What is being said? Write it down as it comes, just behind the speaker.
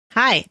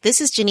Hi,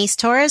 this is Janice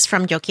Torres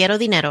from Yo Quiero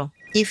Dinero.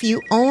 If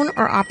you own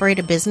or operate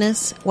a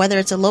business, whether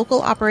it's a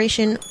local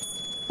operation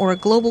or a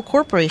global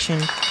corporation,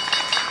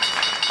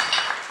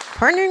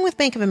 partnering with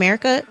Bank of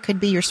America could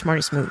be your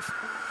smartest move.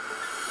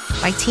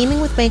 By teaming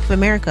with Bank of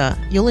America,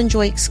 you'll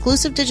enjoy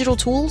exclusive digital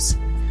tools,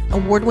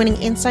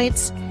 award-winning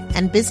insights,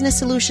 and business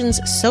solutions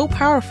so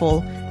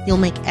powerful, you'll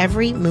make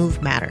every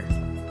move matter.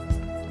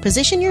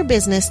 Position your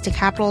business to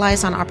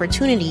capitalize on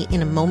opportunity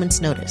in a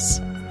moment's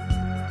notice.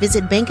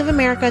 Visit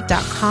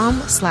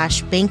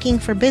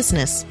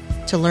bankofamerica.com/bankingforbusiness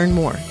to learn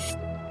more.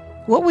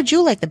 What would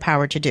you like the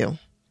power to do?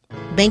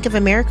 Bank of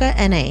America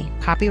N.A.,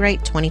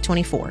 copyright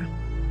 2024.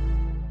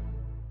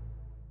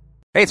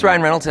 Hey, it's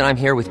Ryan Reynolds, and I'm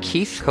here with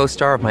Keith,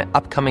 co-star of my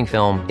upcoming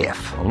film,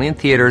 If, only in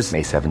theaters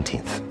May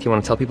 17th. Do you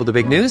want to tell people the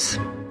big news?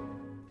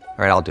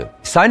 All right, I'll do it.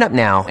 Sign up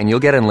now and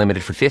you'll get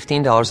unlimited for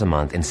 $15 a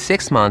month and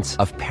 6 months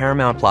of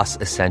Paramount Plus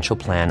Essential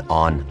Plan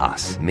on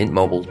us.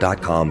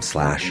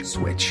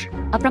 MintMobile.com/switch.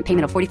 Upfront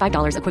payment of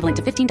 $45 equivalent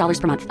to $15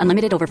 per month.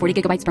 Unlimited over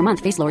 40 gigabytes per month.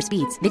 Face lower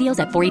speeds.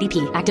 Videos at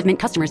 480p. Active Mint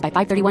customers by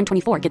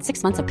 531.24 get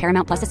 6 months of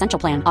Paramount Plus Essential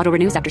Plan. Auto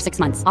renews after 6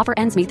 months. Offer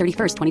ends May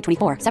 31st,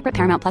 2024. Separate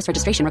Paramount Plus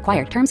registration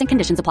required. Terms and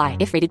conditions apply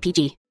if rated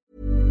PG.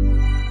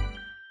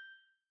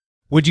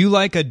 Would you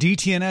like a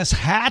DTNS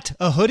hat,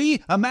 a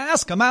hoodie, a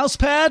mask, a mouse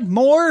pad,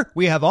 more?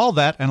 We have all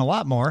that and a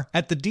lot more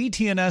at the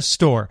DTNS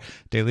store.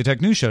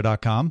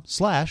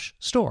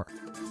 DailyTechNewsShow.com/store.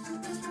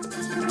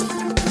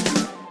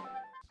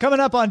 Coming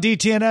up on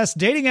DTNS,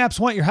 dating apps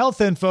want your health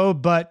info,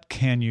 but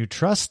can you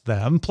trust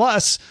them?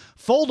 Plus,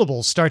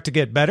 foldables start to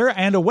get better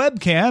and a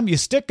webcam you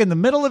stick in the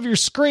middle of your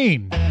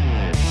screen.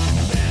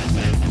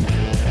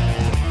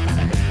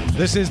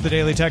 This is the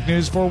Daily Tech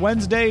News for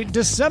Wednesday,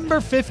 December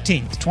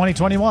 15th,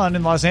 2021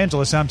 in Los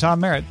Angeles. I'm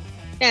Tom Merritt.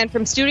 And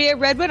from Studio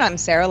Redwood, I'm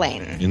Sarah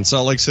Lane. In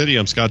Salt Lake City,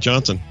 I'm Scott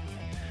Johnson.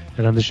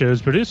 And I'm the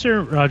show's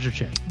producer, Roger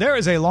Chang. There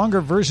is a longer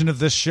version of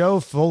this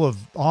show full of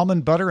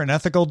almond butter and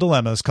ethical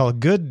dilemmas called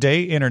Good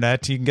Day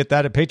Internet. You can get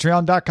that at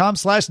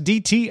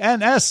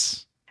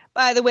patreon.com/DTNS.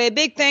 By the way,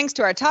 big thanks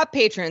to our top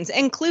patrons,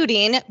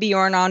 including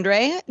Bjorn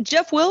Andre,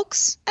 Jeff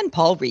Wilkes, and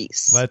Paul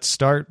Reese. Let's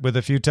start with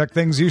a few tech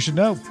things you should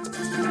know.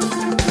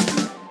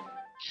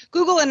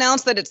 Google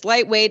announced that its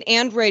lightweight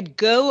Android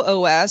Go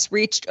OS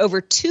reached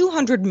over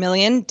 200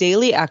 million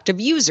daily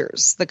active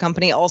users. The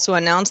company also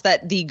announced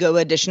that the Go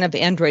edition of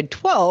Android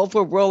 12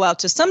 will roll out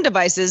to some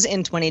devices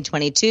in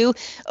 2022,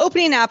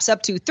 opening apps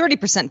up to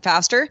 30%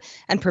 faster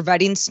and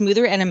providing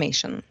smoother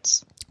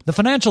animations. The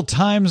Financial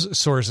Times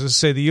sources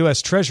say the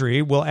U.S.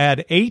 Treasury will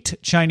add 8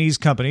 Chinese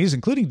companies,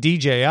 including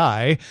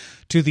DJI,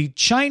 to the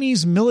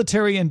Chinese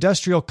Military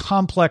Industrial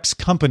Complex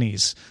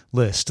Companies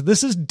list.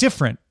 This is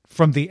different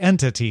from the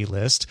entity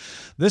list.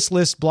 This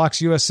list blocks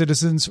U.S.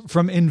 citizens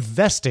from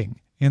investing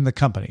in the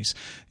companies.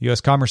 The U.S.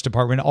 Commerce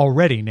Department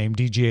already named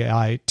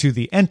DJI to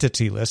the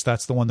entity list.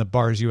 That's the one that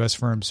bars U.S.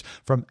 firms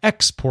from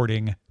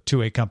exporting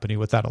to a company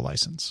without a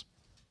license.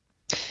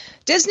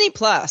 Disney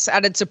Plus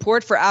added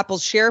support for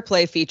Apple's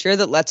SharePlay feature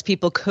that lets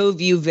people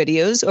co-view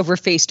videos over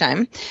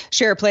FaceTime.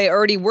 SharePlay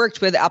already worked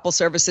with Apple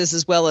services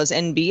as well as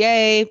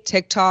NBA,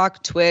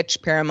 TikTok,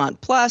 Twitch, Paramount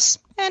Plus,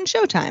 and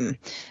Showtime.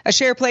 A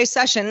SharePlay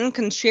session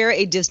can share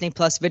a Disney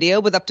Plus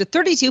video with up to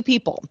 32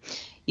 people.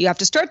 You have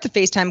to start the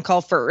FaceTime call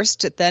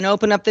first, then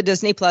open up the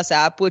Disney Plus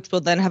app, which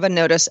will then have a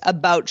notice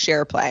about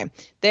SharePlay.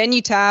 Then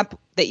you tap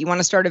that you want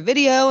to start a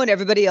video and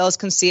everybody else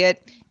can see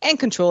it and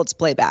control its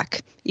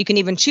playback. You can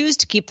even choose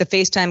to keep the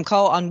FaceTime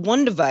call on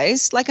one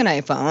device, like an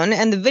iPhone,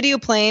 and the video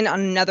playing on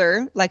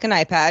another, like an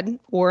iPad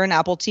or an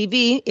Apple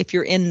TV, if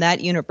you're in that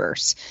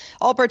universe.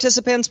 All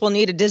participants will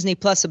need a Disney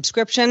Plus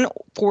subscription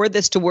for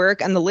this to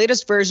work and the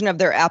latest version of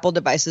their Apple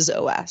device's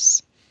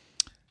OS.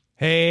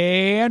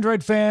 Hey,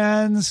 Android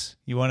fans,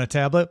 you want a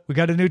tablet? We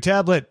got a new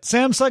tablet.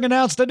 Samsung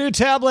announced a new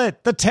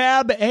tablet, the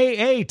Tab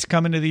A8,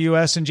 coming to the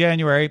U.S. in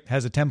January. It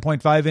has a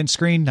 10.5-inch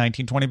screen,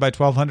 1920 by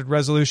 1200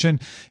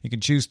 resolution. You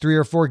can choose 3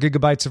 or 4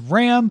 gigabytes of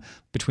RAM,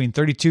 between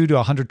 32 to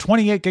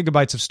 128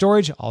 gigabytes of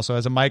storage. Also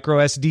has a micro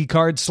SD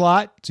card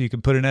slot, so you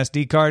can put an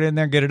SD card in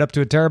there and get it up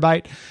to a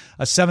terabyte.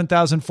 A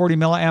 7,040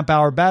 milliamp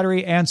hour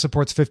battery and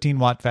supports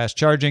 15-watt fast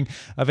charging.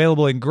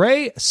 Available in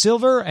gray,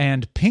 silver,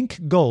 and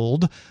pink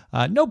gold.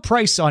 No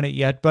price on it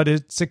yet, but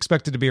it's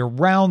expected to be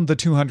around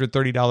the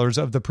 $230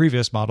 of the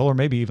previous model, or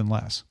maybe even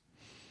less.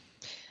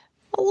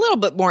 A little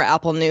bit more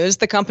Apple news.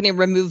 The company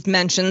removed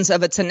mentions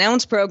of its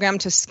announced program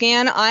to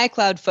scan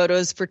iCloud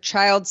photos for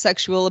child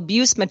sexual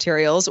abuse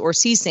materials, or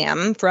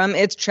CSAM, from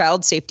its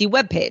child safety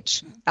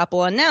webpage.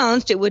 Apple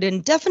announced it would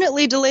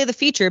indefinitely delay the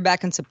feature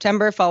back in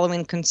September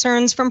following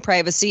concerns from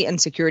privacy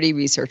and security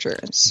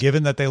researchers.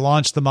 Given that they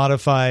launched the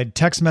modified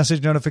text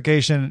message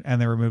notification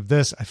and they removed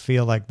this, I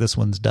feel like this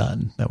one's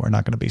done, that we're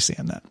not going to be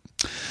seeing that.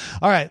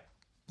 All right.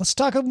 Let's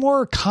talk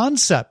more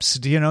concepts.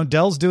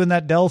 Dell's doing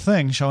that Dell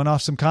thing, showing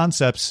off some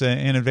concepts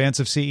in advance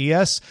of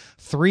CES.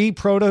 3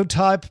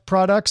 prototype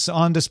products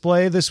on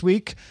display this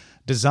week,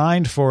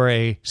 designed for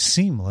a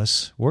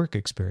seamless work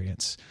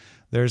experience.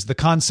 There's the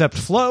Concept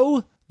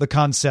Flow, the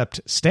Concept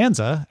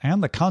Stanza,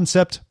 and the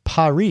Concept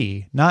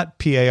Paris, not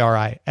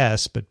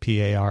Paris, but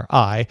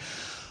Pari.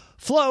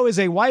 Flow is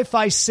a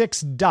Wi-Fi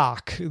 6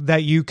 dock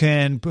that you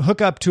can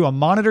hook up to a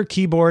monitor,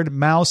 keyboard,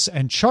 mouse,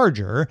 and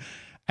charger.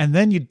 And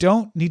then you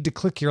don't need to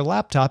click your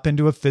laptop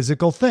into a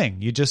physical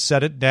thing. You just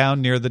set it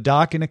down near the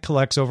dock and it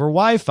collects over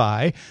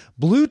Wi-Fi.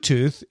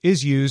 Bluetooth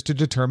is used to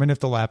determine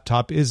if the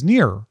laptop is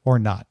near or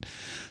not.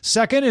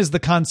 Second is the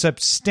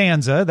Concept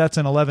Stanza. That's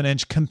an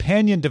 11-inch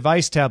companion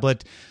device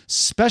tablet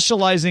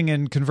specializing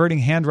in converting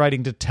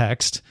handwriting to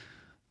text.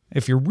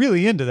 If you're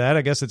really into that,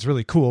 I guess it's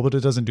really cool, but it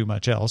doesn't do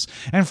much else.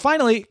 And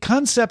finally,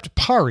 Concept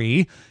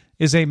Pari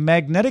is a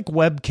magnetic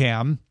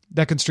webcam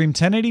that can stream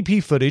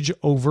 1080p footage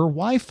over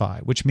Wi-Fi,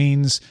 which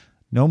means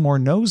no more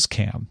nose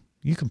cam.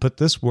 You can put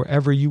this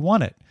wherever you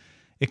want it.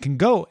 It can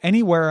go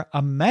anywhere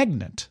a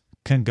magnet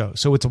can go.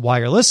 So it's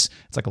wireless.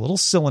 It's like a little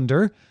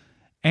cylinder.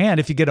 And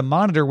if you get a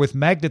monitor with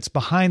magnets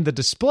behind the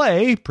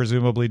display,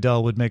 presumably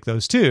Dell would make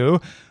those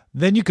too,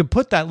 then you could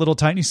put that little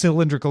tiny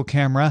cylindrical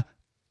camera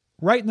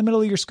right in the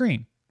middle of your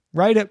screen,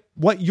 right at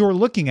what you're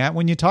looking at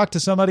when you talk to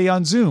somebody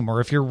on Zoom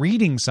or if you're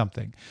reading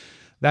something.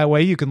 That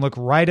way you can look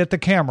right at the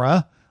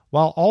camera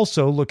while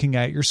also looking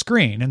at your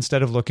screen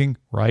instead of looking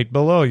right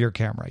below your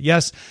camera.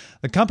 Yes,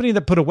 the company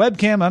that put a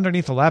webcam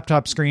underneath a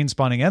laptop screen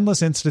spawning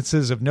endless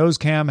instances of nose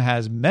cam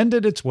has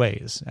mended its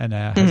ways and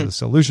has a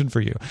solution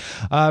for you.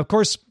 Of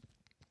course,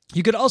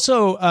 you could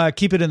also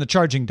keep it in the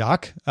charging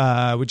dock,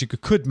 which you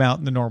could mount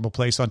in the normal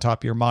place on top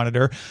of your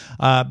monitor.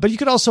 But you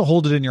could also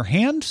hold it in your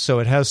hand. So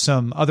it has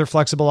some other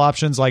flexible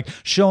options like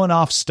showing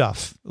off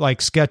stuff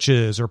like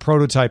sketches or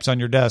prototypes on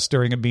your desk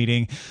during a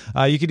meeting.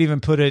 You could even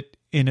put it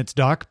in its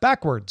dock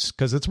backwards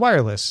because it's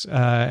wireless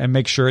and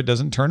make sure it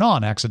doesn't turn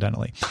on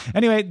accidentally.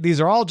 Anyway, these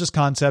are all just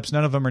concepts.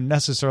 None of them are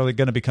necessarily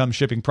going to become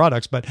shipping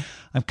products, but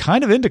I'm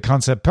kind of into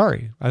Concept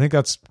Pari. I think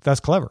that's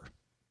clever.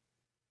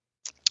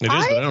 It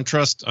is, but I don't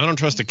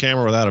trust a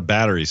camera without a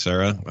battery,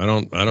 Sarah. I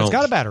don't. It's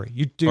got a battery.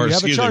 You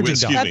have a charging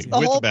dock. That's the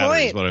with whole the battery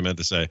point. is what I meant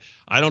to say.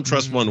 I don't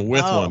trust one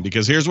with one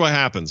because here's what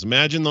happens.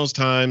 Imagine those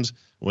times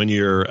when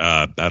you're,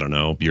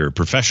 you're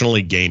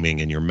professionally gaming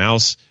and your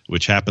mouse,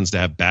 which happens to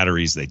have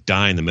batteries, they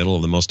die in the middle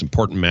of the most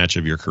important match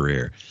of your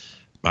career.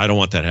 I don't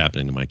want that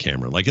happening to my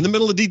camera. Like in the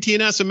middle of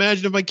DTNS,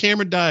 imagine if my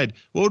camera died.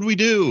 What would we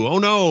do? Oh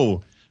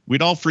no.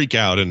 We'd all freak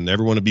out and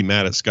everyone would be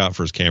mad at Scott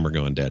for his camera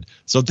going dead.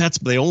 So that's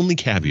the only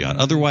caveat.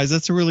 Otherwise,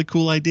 that's a really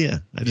cool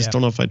idea. I just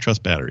don't know if I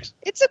trust batteries.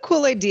 It's a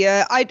cool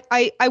idea.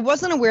 I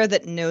wasn't aware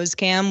that nose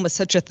cam was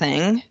such a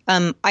thing.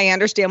 I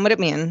understand what it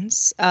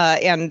means.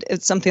 And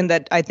it's something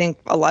that I think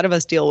a lot of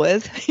us deal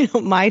with.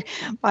 My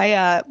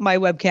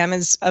webcam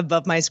is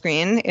above my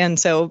screen. And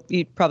so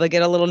you probably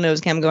get a little nose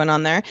cam going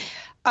on there.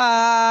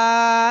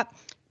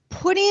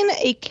 Putting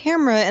a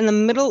camera in the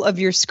middle of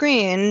your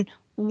screen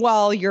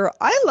while your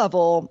eye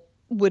level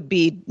would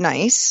be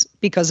nice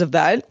because of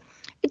that,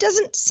 it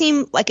doesn't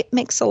seem like it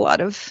makes a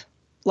lot of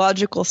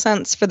logical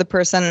sense for the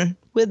person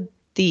with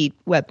the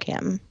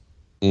webcam.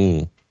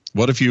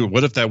 What if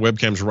that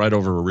webcam's right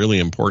over a really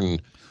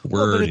important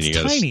word? But it's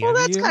tiny. Well,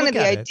 that's kind of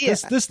the idea.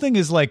 This thing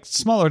is like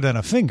smaller than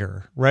a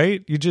finger,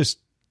 right? You just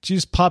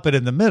pop it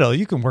in the middle.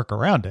 You can work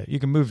around it. You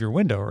can move your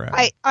window around.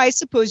 I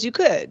suppose you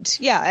could.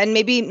 Yeah. And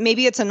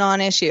maybe it's a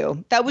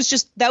non-issue. That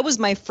was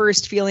my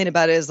first feeling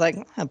about it, is like,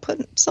 I'm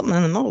putting something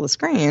in the middle of the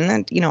screen.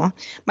 And,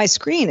 my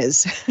screen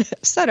is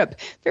set up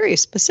very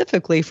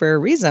specifically for a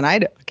reason. I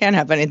can't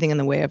have anything in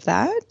the way of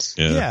that.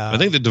 Yeah. I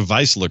think the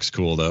device looks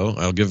cool, though.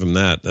 I'll give him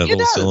that. That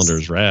little cylinder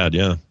is rad.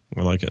 Yeah.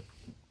 I like it.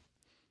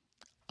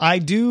 I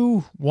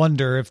do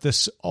wonder if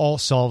this all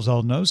solves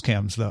all nose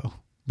cams, though.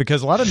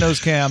 Because a lot of nose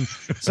cam,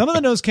 some of the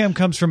nose cam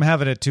comes from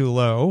having it too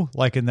low,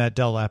 like in that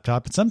Dell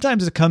laptop. And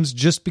sometimes it comes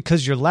just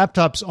because your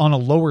laptop's on a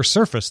lower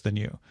surface than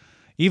you,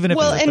 even if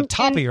it's at the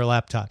top of your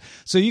laptop.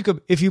 So you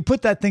could, if you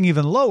put that thing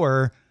even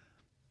lower,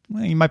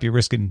 well, you might be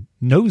risking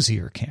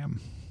nosier cam.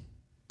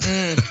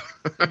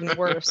 Even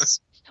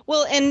worse.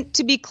 Well, and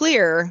to be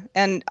clear,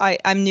 and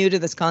I'm new to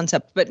this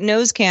concept, but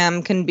nose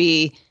cam can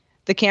be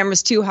the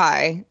camera's too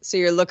high, so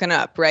you're looking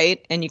up,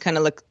 right? And you kind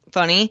of look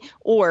funny,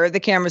 or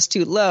the camera's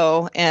too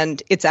low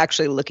and it's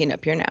actually looking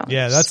up your nose.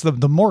 Yeah, that's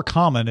the more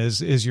common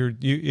is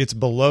it's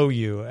below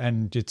you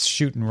and it's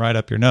shooting right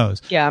up your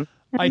nose. Yeah.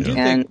 I do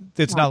think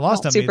it's not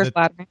lost on me that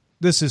flattering.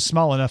 This is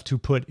small enough to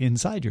put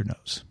inside your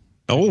nose.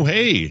 Oh,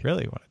 hey.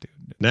 Really want to do.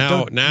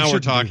 Now we're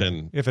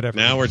talking. If it ever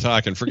we're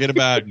talking. Forget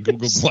about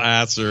Google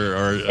Glass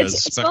or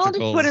it's spectacles.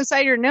 small to put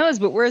inside your nose,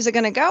 but where is it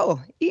going to go?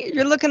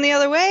 You're looking the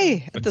other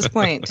way at this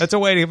point. That's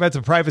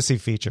a privacy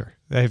feature.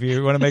 If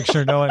you want to make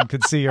sure no one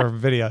can see your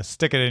video,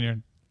 stick it in your.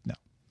 No.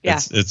 Yeah.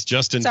 It's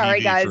just in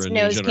Sorry, TV guys. for a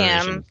Nose new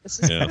cam. generation. This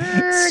is Yeah.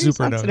 pretty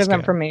Super sensitive nose cam.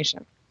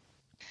 information.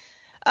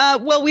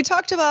 Well, we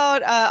talked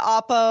about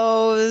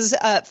Oppo's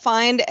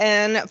Find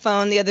N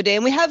phone the other day,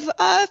 and we have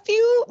a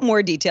few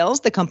more details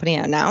the company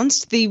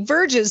announced. The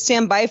Verge's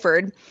Sam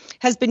Byford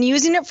has been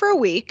using it for a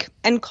week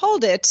and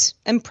called it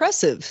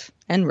impressive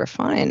and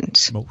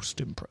refined.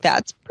 Most impressive.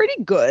 That's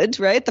pretty good,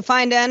 right? The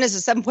Find N is a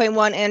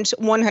 7.1-inch,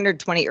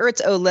 120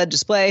 Hz OLED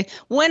display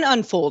when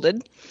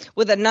unfolded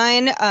with a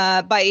 9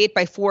 by 8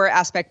 by 4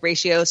 aspect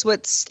ratio, so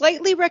it's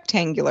slightly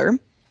rectangular.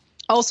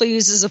 Also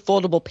uses a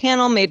foldable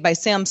panel made by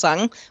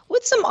Samsung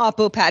with some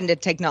Oppo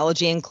patented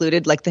technology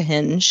included, like the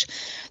hinge.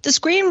 The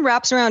screen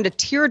wraps around a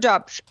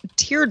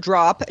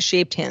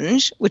teardrop-shaped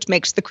hinge, which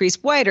makes the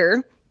crease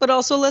wider, but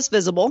also less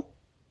visible.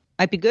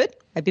 Might be good,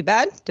 might be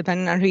bad,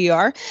 depending on who you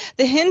are.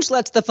 The hinge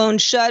lets the phone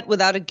shut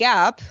without a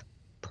gap,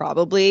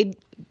 probably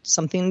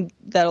something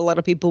that a lot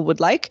of people would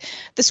like.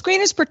 The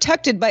screen is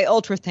protected by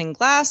ultra-thin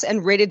glass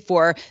and rated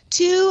for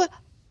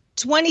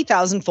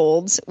 20,000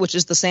 folds, which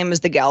is the same as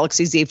the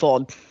Galaxy Z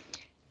Fold.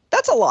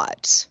 That's a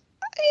lot.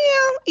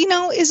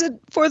 Yeah, is it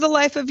for the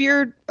life of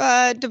your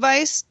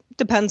device?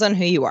 Depends on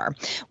who you are.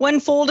 When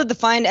folded, the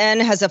Find N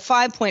has a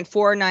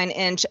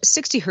 5.49-inch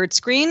 60-hertz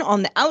screen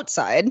on the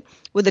outside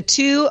with a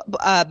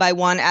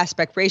 2:1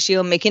 aspect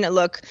ratio, making it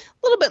look a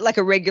little bit like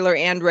a regular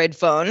Android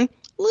phone.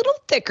 A little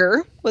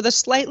thicker with a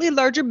slightly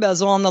larger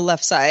bezel on the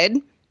left side.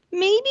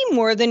 Maybe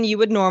more than you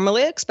would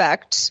normally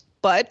expect,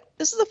 but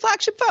this is a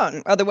flagship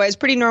phone. Otherwise,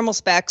 pretty normal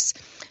specs.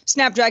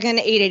 Snapdragon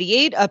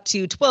 888 up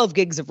to 12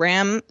 gigs of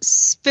RAM,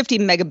 50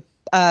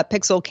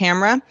 megapixel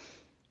camera,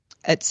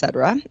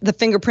 etc. The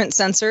fingerprint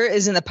sensor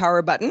is in the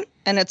power button,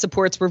 and it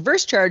supports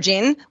reverse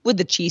charging with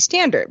the Qi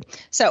standard.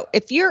 So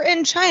if you're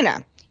in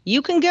China,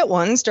 you can get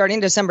one starting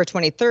December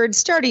 23rd,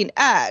 starting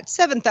at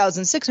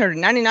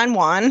 7,699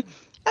 won,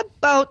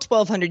 about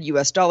 $1,200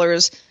 US.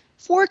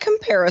 For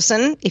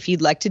comparison, if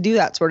you'd like to do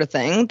that sort of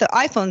thing, the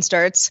iPhone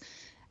starts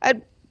at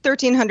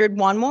 1,300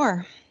 won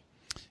more.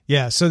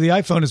 Yeah, so the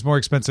iPhone is more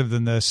expensive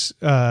than this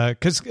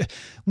because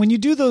when you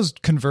do those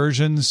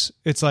conversions,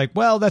 it's like,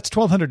 well, that's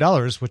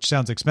 $1,200, which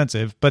sounds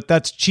expensive, but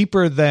that's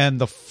cheaper than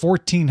the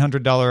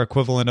 $1,400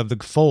 equivalent of the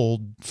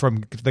Fold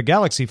from the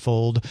Galaxy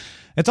Fold.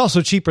 It's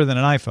also cheaper than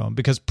an iPhone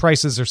because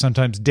prices are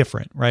sometimes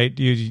different, right?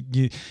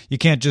 You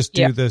can't just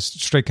do this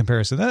straight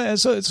comparison.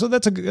 So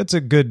that's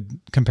a good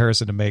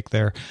comparison to make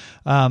there.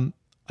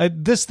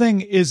 This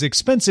thing is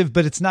expensive,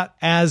 but it's not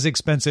as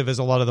expensive as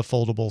a lot of the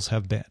foldables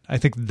have been. I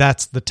think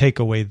that's the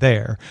takeaway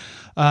there.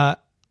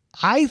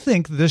 I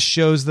think this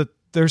shows that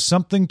there's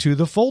something to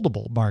the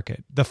foldable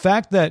market. The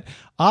fact that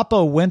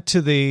Oppo went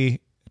to the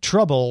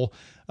trouble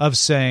of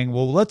saying,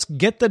 well, let's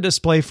get the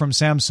display from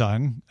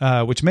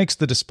Samsung, which makes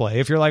the display.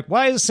 If you're like,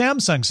 why is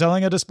Samsung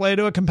selling a display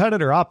to a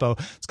competitor, Oppo?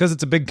 It's because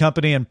it's a big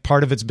company and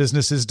part of its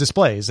business is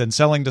displays and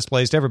selling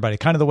displays to everybody,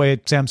 kind of the way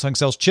Samsung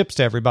sells chips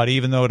to everybody,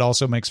 even though it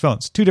also makes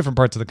phones. Two different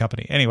parts of the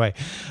company. Anyway,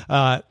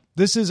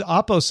 this is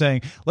Oppo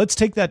saying, let's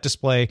take that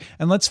display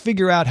and let's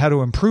figure out how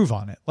to improve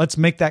on it. Let's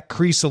make that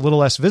crease a little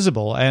less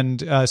visible. And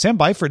Sam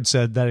Byford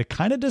said that it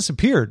kind of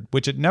disappeared,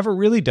 which it never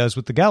really does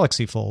with the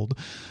Galaxy Fold.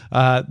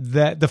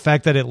 That the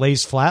fact that it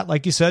lays flat,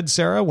 like you said,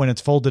 Sarah, when it's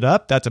folded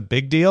up, that's a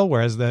big deal,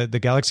 whereas the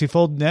Galaxy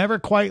Fold never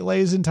quite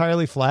lays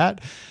entirely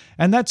flat.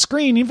 And that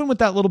screen, even with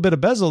that little bit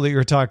of bezel that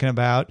you're talking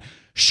about,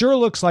 sure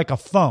looks like a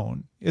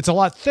phone. It's a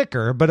lot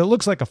thicker, but it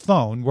looks like a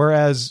phone,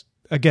 whereas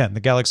again, the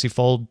Galaxy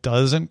Fold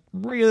doesn't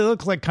really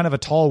look like kind of a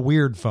tall,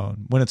 weird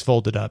phone when it's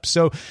folded up.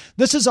 So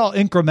this is all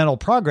incremental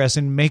progress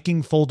in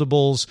making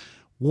foldables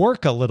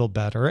work a little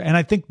better. And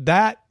I think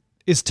that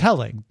is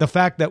telling. The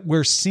fact that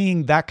we're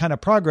seeing that kind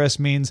of progress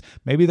means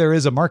maybe there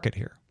is a market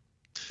here.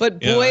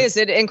 But boy, is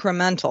it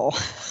incremental.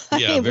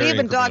 Yeah, we've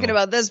been talking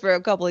about this for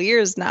a couple of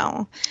years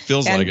now.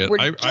 Feels like it. We're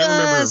I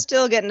remember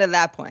still getting to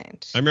that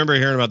point. I remember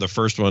hearing about the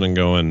first one and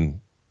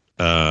going,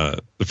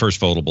 the first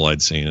foldable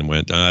I'd seen and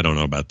went, I don't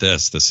know about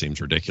this. This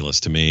seems ridiculous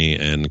to me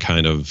and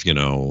kind of,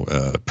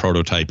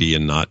 prototypey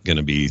and not going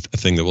to be a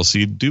thing that we'll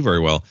see do very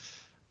well.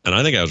 And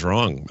I think I was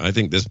wrong. I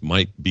think this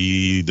might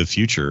be the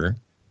future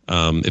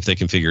if they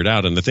can figure it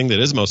out. And the thing that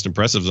is most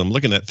impressive is I'm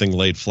looking at that thing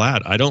laid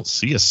flat. I don't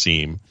see a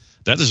seam.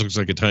 That just looks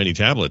like a tiny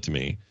tablet to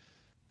me.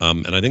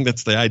 And I think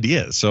that's the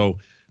idea. So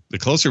the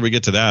closer we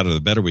get to that or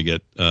the better we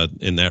get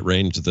in that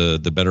range,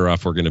 the better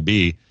off we're going to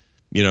be.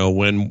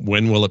 When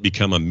will it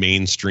become a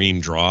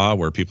mainstream draw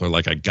where people are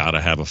like, I got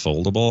to have a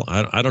foldable?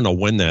 I don't know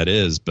when that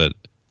is, but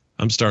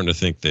I'm starting to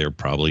think they're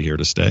probably here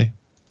to stay.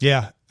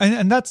 Yeah.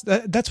 And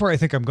that's where I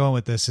think I'm going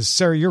with this is,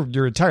 Sarah,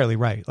 you're entirely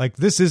right. Like,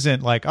 this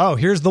isn't like, oh,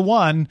 here's the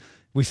one,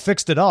 we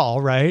fixed it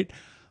all, right?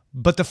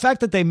 But the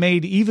fact that they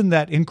made even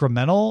that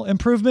incremental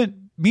improvement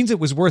means it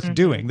was worth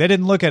doing. They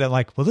didn't look at it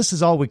like, well, this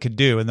is all we could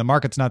do and the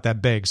market's not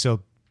that big,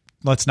 so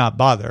let's not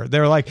bother.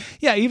 They're like,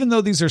 yeah, even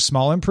though these are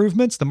small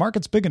improvements, the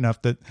market's big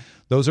enough that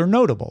those are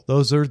notable.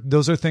 Those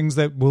are things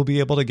that we'll be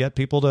able to get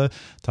people to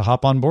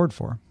hop on board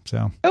for.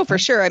 So, oh, for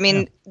sure. I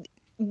mean,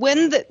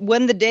 when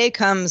the day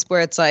comes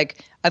where it's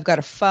like, I've got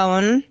a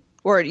phone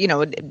or,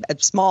 a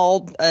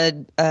small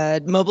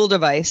mobile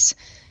device,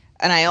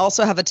 and I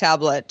also have a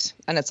tablet,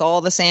 and it's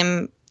all the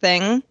same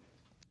thing,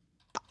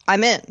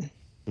 I'm in.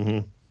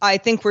 Mm-hmm. I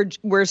think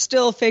we're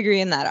still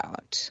figuring that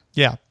out.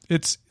 Yeah.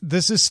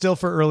 This is still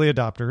for early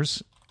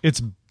adopters.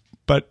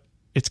 But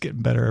it's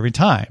getting better every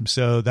time.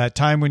 So that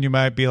time when you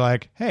might be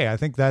like, hey, I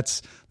think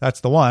that's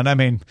the one. I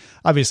mean,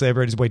 obviously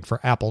everybody's waiting for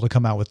Apple to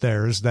come out with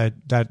theirs. That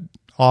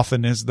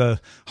often is the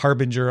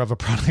harbinger of a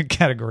product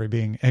category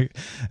being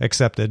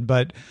accepted.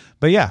 But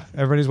yeah,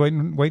 everybody's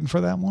waiting for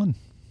that one.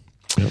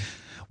 Yep.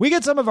 We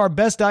get some of our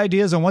best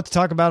ideas on what to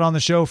talk about on the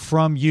show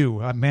from you.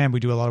 Man, we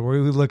do a lot of work.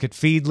 We look at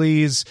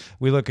Feedly's,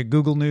 we look at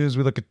Google News,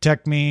 we look at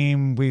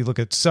TechMeme, we look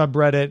at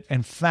subreddit.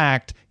 In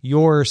fact,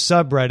 your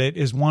subreddit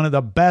is one of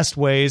the best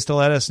ways to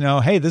let us know,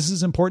 hey, this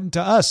is important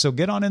to us. So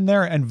get on in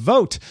there and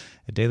vote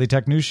at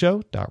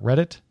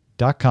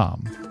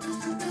dailytechnewsshow.reddit.com.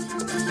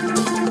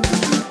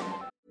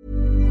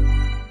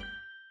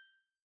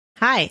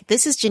 Hi,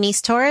 this is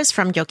Janice Torres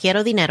from Yo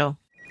Quiero Dinero.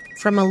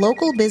 From a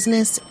local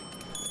business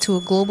to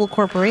a global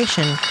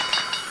corporation,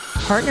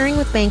 partnering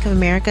with Bank of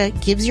America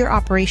gives your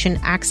operation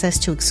access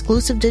to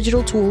exclusive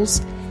digital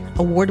tools,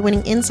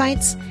 award-winning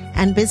insights,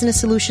 and business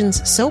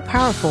solutions so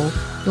powerful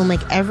you'll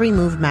make every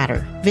move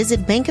matter.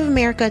 Visit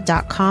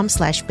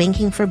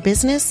bankofamerica.com/banking for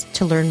business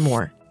to learn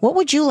more. What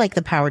would you like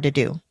the power to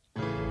do?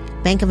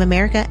 Bank of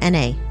America,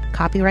 N.A.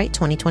 Copyright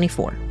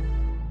 2024.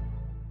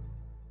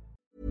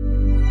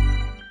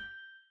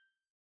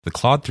 The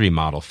Claude 3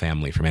 model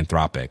family from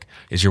Anthropic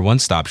is your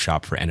one-stop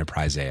shop for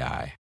enterprise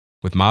AI.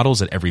 With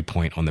models at every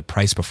point on the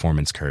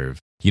price-performance curve,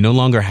 you no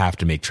longer have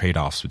to make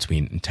trade-offs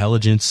between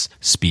intelligence,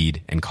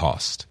 speed, and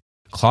cost.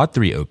 Claude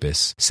 3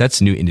 Opus sets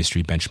new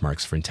industry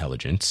benchmarks for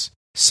intelligence.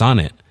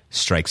 Sonnet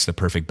strikes the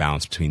perfect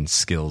balance between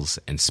skills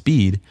and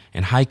speed.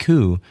 And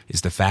Haiku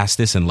is the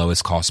fastest and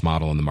lowest cost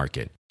model in the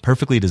market,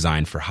 perfectly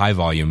designed for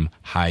high-volume,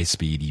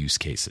 high-speed use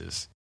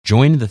cases.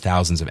 Join the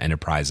thousands of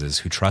enterprises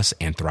who trust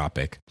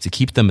Anthropic to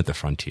keep them at the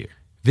frontier.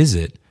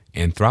 Visit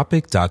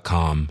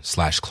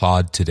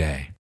anthropic.com/Claude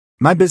today.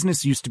 My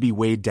business used to be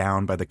weighed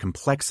down by the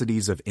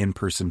complexities of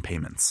in-person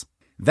payments.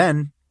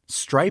 Then,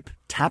 Stripe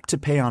Tap to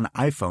Pay on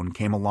iPhone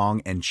came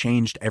along and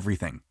changed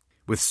everything.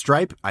 With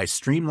Stripe, I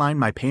streamlined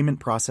my payment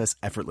process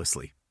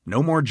effortlessly.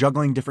 No more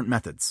juggling different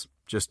methods.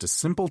 Just a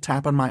simple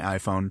tap on my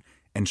iPhone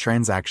and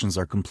transactions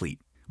are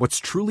complete. What's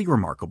truly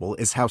remarkable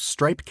is how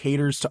Stripe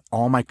caters to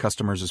all my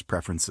customers'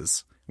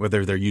 preferences.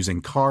 Whether they're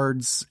using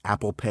cards,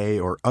 Apple Pay,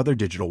 or other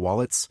digital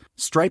wallets,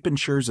 Stripe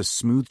ensures a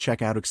smooth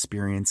checkout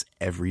experience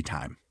every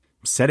time.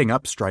 Setting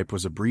up Stripe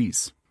was a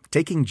breeze,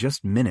 taking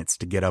just minutes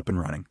to get up and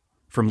running.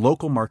 From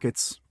local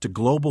markets to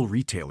global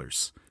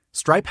retailers,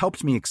 Stripe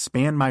helped me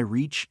expand my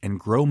reach and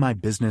grow my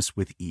business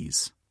with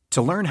ease.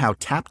 To learn how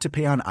Tap to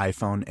Pay on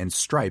iPhone and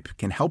Stripe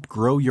can help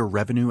grow your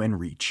revenue and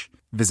reach,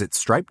 visit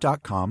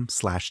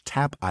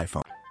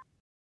stripe.com/tapiphone.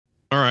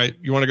 All right,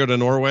 you want to go to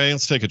Norway?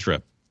 Let's take a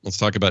trip. Let's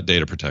talk about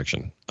data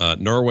protection.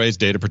 Norway's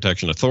Data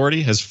Protection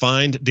Authority has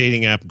fined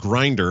dating app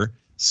Grindr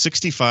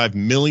 65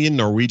 million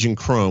Norwegian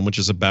krone, which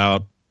is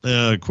about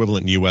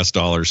equivalent in US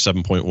dollars,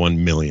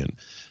 7.1 million.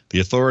 The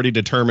authority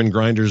determined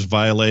Grindr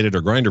violated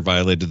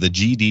the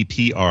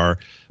GDPR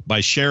by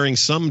sharing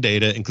some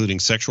data, including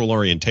sexual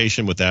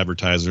orientation, with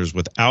advertisers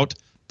without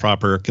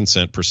proper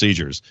consent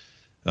procedures.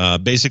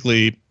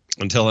 Basically,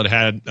 until it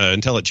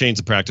changed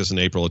the practice in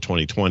April of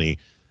 2020,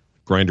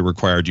 Grindr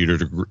required you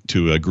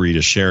to agree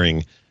to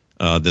sharing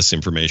this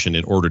information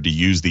in order to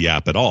use the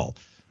app at all.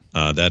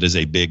 That is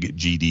a big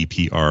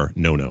GDPR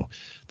no-no.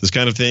 This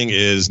kind of thing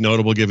is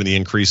notable given the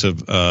increase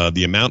of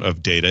the amount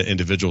of data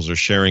individuals are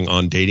sharing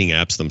on dating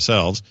apps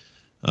themselves.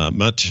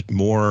 Much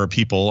more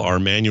people are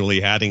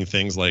manually adding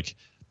things like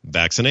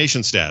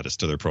vaccination status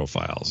to their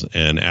profiles,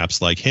 and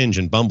apps like Hinge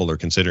and Bumble are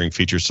considering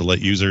features to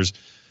let users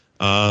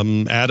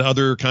add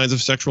other kinds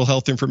of sexual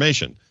health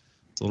information.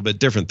 It's a little bit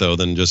different, though,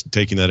 than just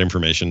taking that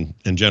information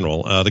in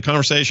general. The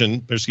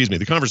conversation,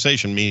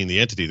 meaning the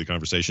entity of the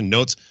conversation,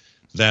 notes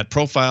that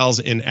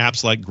profiles in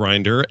apps like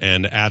Grindr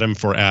and Adam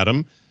for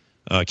Adam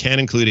can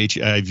include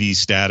HIV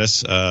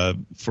status,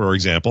 for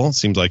example.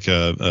 Seems like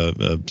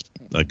a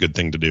good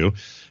thing to do.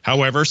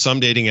 However, some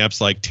dating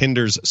apps like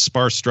Tinder's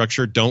sparse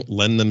structure don't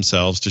lend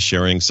themselves to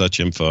sharing such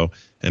info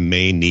and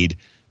may need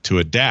to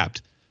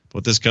adapt.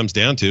 What this comes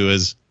down to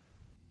is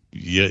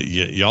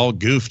y'all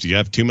goofed. You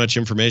have too much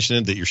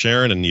information that you're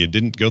sharing, and you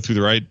didn't go through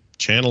the right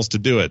channels to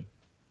do it.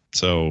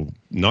 So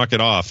knock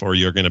it off, or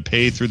you're going to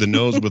pay through the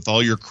nose with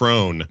all your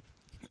crone.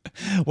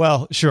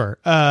 Well, sure.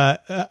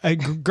 Grindr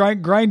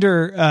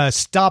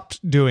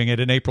stopped doing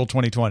it in April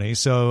 2020,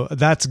 so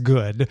that's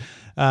good.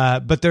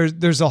 But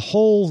there's a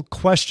whole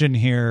question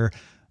here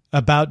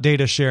about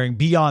data sharing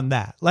beyond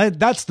that.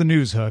 That's the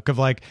news hook of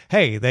like,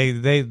 hey,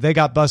 they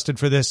got busted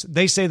for this.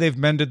 They say they've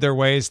mended their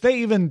ways. They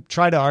even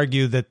try to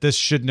argue that this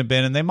shouldn't have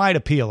been, and they might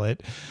appeal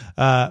it.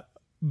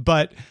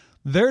 But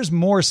there's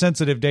more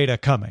sensitive data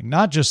coming,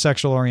 not just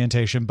sexual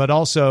orientation, but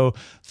also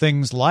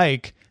things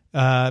like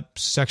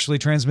sexually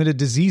transmitted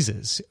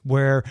diseases,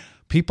 where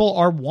people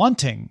are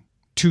wanting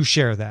to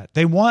share that.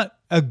 They want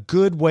a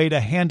good way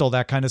to handle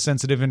that kind of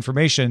sensitive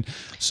information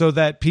so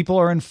that people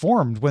are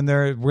informed when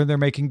they're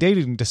making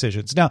dating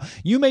decisions. Now,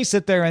 you may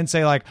sit there and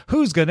say, like,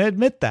 who's going to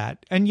admit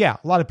that? And yeah,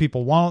 a lot of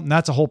people won't, and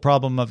that's a whole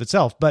problem of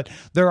itself. But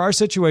there are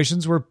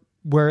situations where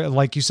where,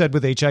 like you said,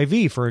 with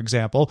HIV, for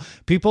example,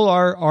 people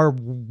are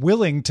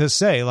willing to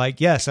say, like,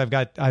 yes,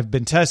 I've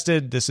been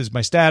tested. This is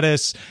my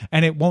status.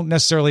 And it won't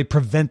necessarily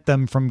prevent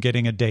them from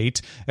getting a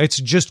date. It's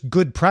just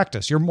good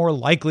practice. You're more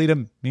likely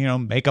to,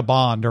 make a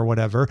bond or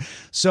whatever.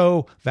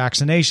 So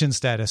vaccination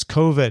status,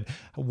 COVID,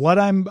 what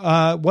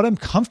I'm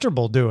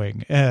comfortable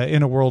doing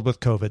in a world with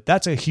COVID,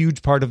 that's a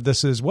huge part of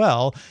this as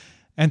well.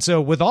 And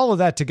so with all of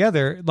that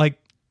together, like,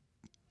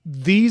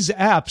 these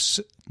apps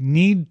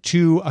need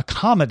to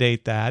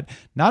accommodate that,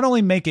 not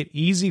only make it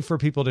easy for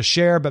people to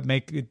share, but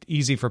make it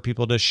easy for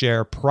people to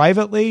share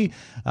privately,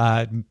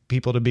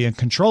 people to be in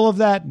control of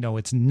that. No,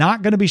 it's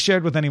not going to be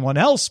shared with anyone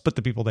else but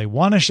the people they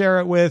want to share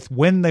it with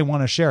when they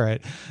want to share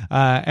it.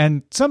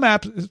 And some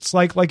apps, it's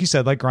like you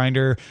said, like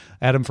Grindr,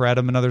 Adam for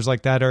Adam, and others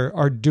like that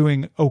are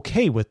doing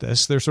okay with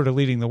this. They're sort of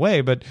leading the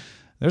way, but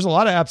there's a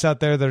lot of apps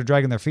out there that are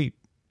dragging their feet.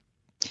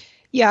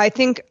 Yeah, I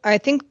think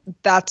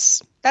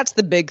that's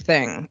the big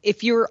thing.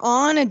 If you're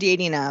on a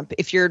dating app,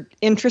 if you're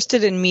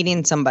interested in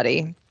meeting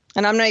somebody,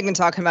 and I'm not even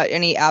talking about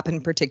any app in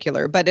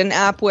particular, but an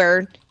app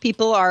where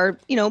people are,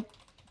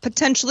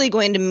 potentially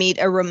going to meet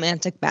a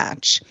romantic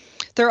match,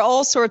 there are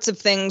all sorts of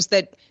things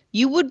that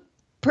you would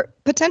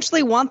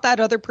potentially want that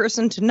other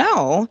person to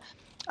know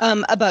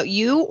about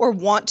you or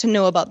want to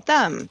know about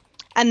them.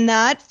 And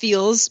that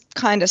feels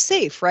kind of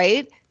safe,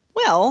 right?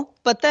 Well,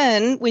 but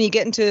then when you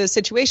get into a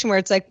situation where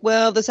it's like,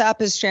 well, this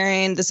app is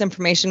sharing this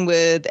information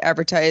with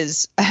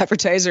advertisers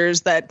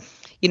that,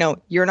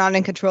 you're not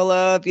in control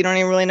of, you don't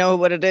even really know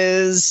what it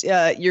is.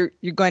 You're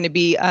going to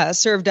be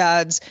served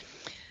ads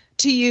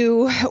to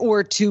you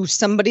or to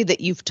somebody that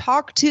you've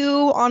talked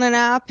to on an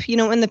app,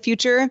 in the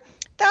future.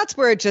 That's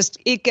where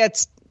it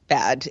gets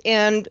bad.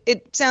 And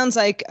it sounds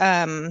like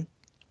the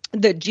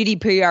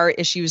GDPR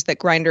issues that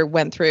Grindr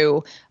went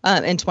through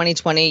in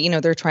 2020,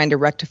 they're trying to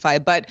rectify.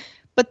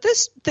 But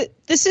this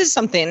is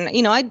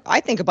something,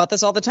 I think about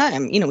this all the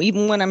time,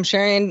 even when I'm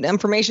sharing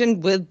information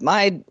with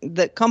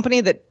the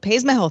company that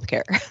pays my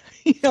healthcare.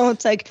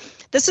 It's like,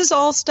 this is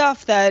all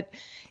stuff that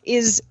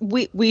is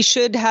we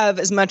should have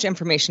as much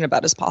information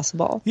about as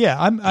possible. Yeah,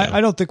 I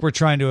don't think we're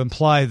trying to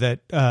imply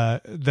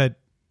that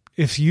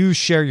if you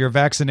share your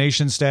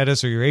vaccination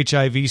status or your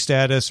HIV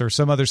status or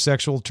some other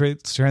sexual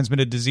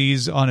transmitted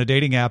disease on a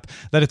dating app,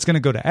 that it's going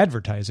to go to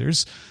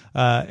advertisers.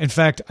 In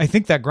fact, I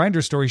think that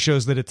Grindr story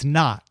shows that it's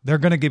not. They're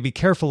going to be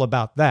careful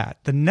about that.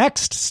 The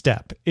next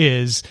step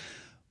is,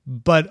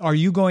 but are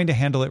you going to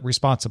handle it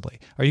responsibly?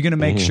 Are you going to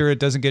make sure it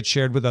doesn't get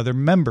shared with other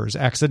members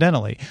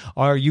accidentally?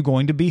 Are you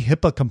going to be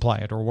HIPAA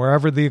compliant or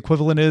wherever the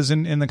equivalent is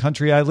in the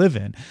country I live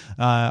in?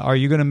 Are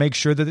you going to make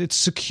sure that it's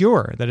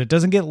secure, that it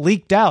doesn't get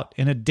leaked out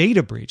in a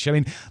data breach? I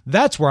mean,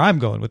 that's where I'm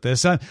going with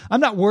this. I'm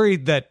not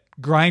worried that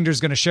Grindr's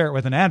going to share it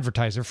with an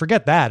advertiser.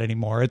 Forget that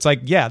anymore. It's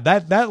like, yeah,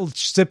 that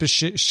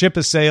ship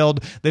has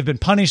sailed. They've been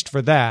punished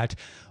for that.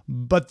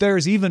 But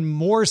there's even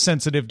more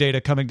sensitive data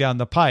coming down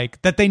the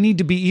pike that they need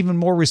to be even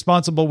more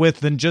responsible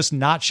with than just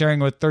not sharing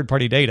with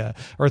third-party data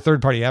or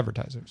third-party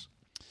advertisers.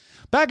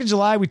 Back in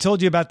July, we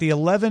told you about the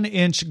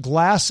 11-inch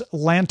glass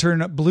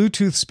lantern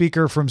Bluetooth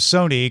speaker from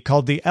Sony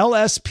called the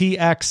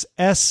LSPX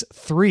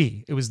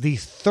S3. It was the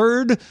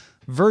third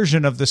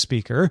version of the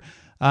speaker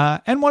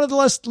and one of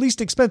the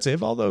least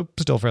expensive, although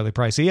still fairly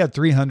pricey, at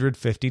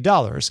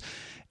 $350.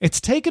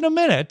 It's taken a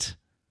minute,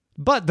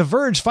 but The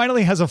Verge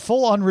finally has a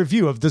full-on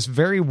review of this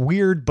very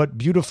weird but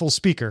beautiful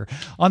speaker.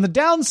 On the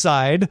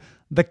downside,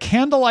 the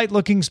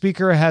candlelight-looking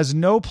speaker has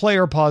no play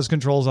or pause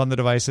controls on the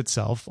device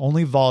itself,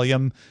 only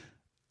volume,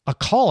 a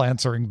call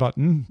answering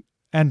button,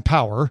 and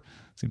power.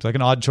 Seems like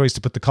an odd choice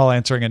to put the call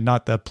answering and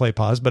not the play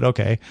pause, but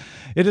okay.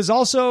 It is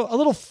also a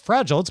little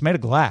fragile. It's made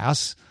of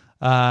glass.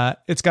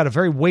 It's got a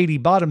very weighty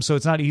bottom, so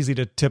it's not easy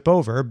to tip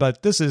over.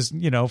 But this is,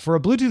 for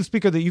a Bluetooth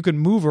speaker that you can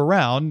move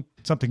around,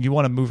 something you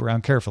want to move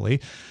around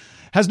carefully.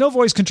 Has no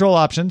voice control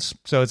options,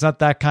 so it's not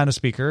that kind of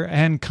speaker,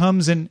 and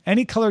comes in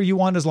any color you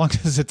want as long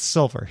as it's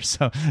silver.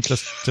 So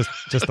just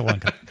the one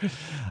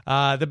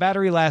color. The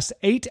battery lasts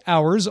 8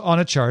 hours on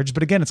a charge,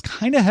 but again, it's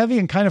kind of heavy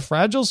and kind of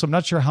fragile, so I'm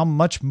not sure how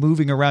much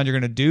moving around you're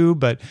going to do,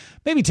 but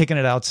maybe taking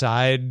it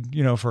outside,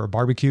 for a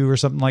barbecue or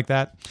something like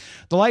that.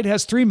 The light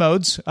has 3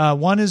 modes.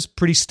 One is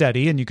pretty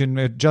steady, and you can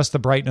adjust the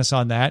brightness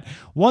on that.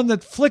 One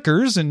that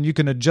flickers, and you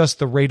can adjust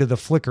the rate of the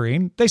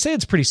flickering. They say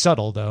it's pretty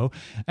subtle, though.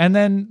 And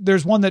then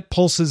there's one that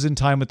pulses in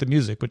time with the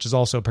music, which is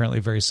also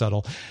apparently very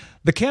subtle.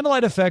 The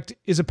candlelight effect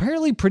is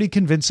apparently pretty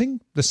convincing.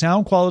 The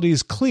sound quality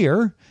is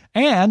clear,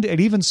 and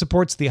it even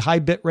supports the high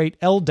bitrate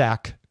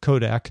LDAC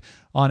codec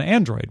on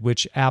Android,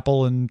 which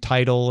Apple and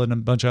Tidal and a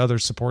bunch of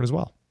others support as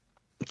well.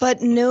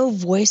 But no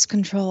voice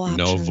control options.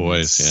 No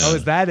voice, yeah. Oh,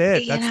 is that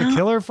it? That's the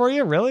killer for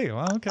you? Really?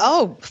 Well, okay.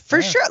 Oh,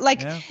 for sure.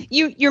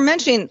 You're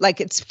mentioning,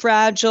 it's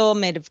fragile,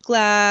 made of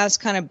glass,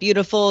 kind of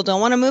beautiful.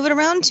 Don't want to move it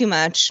around too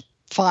much.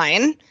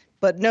 Fine.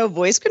 But no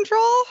voice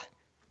control?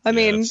 I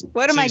mean,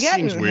 what am I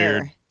getting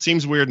here?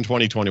 Seems weird in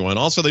 2021.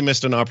 Also, they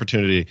missed an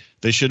opportunity.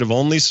 They should have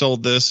only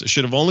sold this. It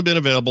should have only been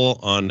available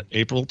on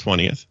April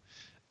 20th.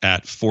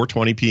 at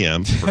 4:20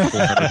 p.m. for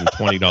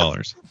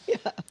 $420.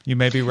 You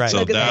may be right.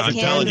 So that, I'm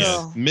telling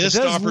you, missed it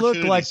does opportunity.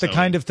 Look like the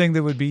kind of thing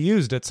that would be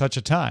used at such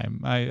a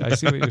time. I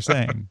see what you're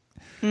saying.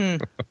 Do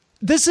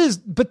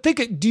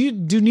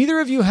neither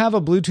of you have a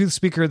Bluetooth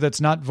speaker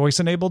that's not voice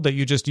enabled that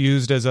you just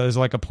used as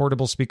like a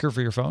portable speaker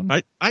for your phone?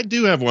 I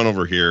do have one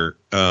over here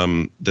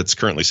that's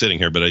currently sitting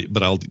here,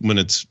 but I'll when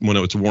it's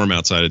warm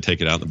outside, I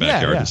take it out in the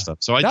backyard and stuff.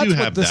 So I do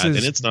have that, and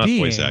it's not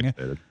voice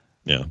activated.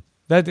 Yeah,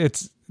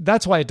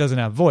 that's why it doesn't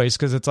have voice,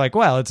 because it's like,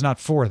 well, it's not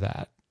for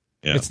that.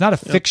 Yeah. It's not a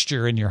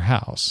fixture in your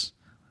house.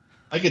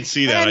 I can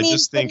see that. I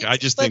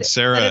just think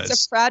Sarah. But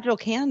it's a fragile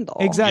candle.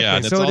 Exactly. Yeah,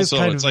 so it is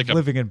kind of like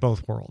living in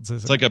both worlds.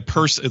 It's like a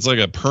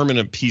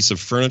permanent piece of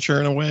furniture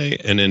in a way.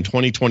 And in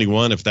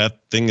 2021, if that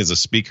thing is a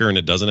speaker and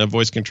it doesn't have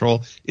voice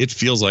control, it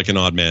feels like an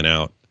odd man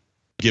out,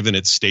 given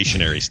its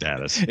stationary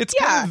status. It's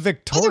kind of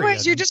Victorian.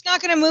 Otherwise, you're just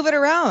not going to move it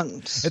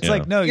around. It's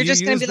like, no, you're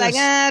just going to be like,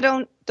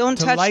 don't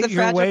touch light the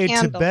fragile your way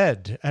candle. to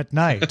bed at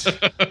night.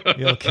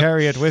 You'll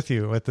carry it with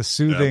you with the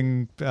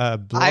soothing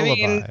lullaby. I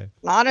mean,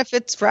 not if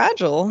it's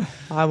fragile.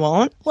 I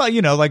won't. Well,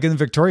 like in the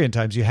Victorian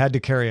times, you had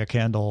to carry a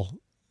candle,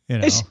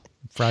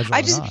 fragile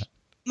or not.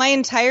 My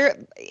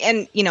entire,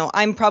 and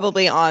I'm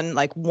probably on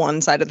like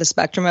one side of the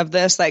spectrum of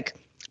this. Like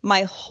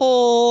my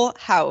whole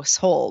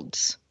household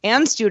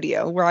and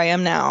studio where I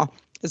am now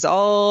is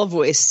all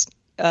voice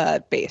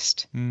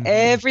based. Mm-hmm.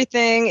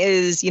 Everything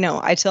is,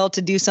 I tell it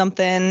to do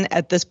something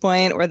at this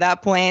point or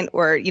that point,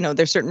 or,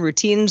 there's certain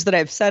routines that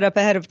I've set up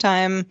ahead of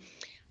time.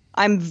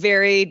 I'm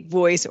very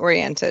voice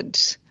oriented.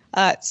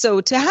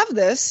 So to have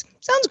this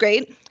sounds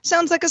great.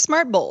 Sounds like a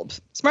smart bulb.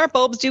 Smart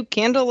bulbs do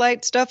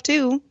candlelight stuff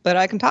too, but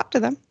I can talk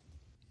to them.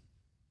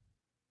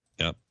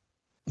 Yep.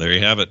 There you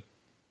have it.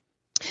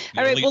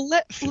 All right. Well,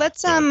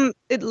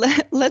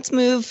 let's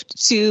move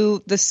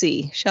to the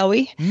sea, shall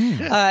we?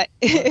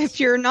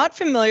 If you're not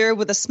familiar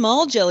with a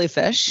small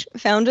jellyfish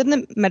found in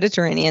the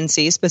Mediterranean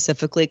Sea,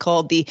 specifically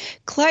called the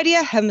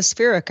Clydia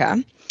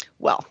hemispherica,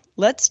 well,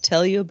 let's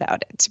tell you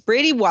about it.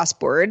 Brady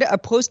Wasford, a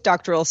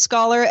postdoctoral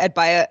scholar at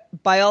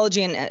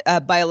biology and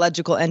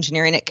biological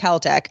engineering at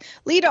Caltech,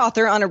 lead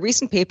author on a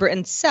recent paper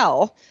in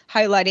Cell,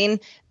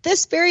 highlighting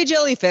this very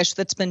jellyfish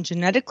that's been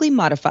genetically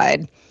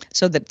modified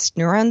so that its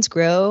neurons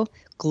glow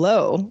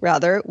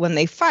when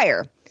they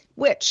fire,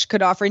 which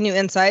could offer new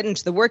insight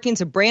into the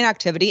workings of brain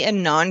activity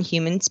in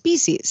non-human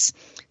species.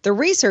 The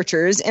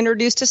researchers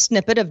introduced a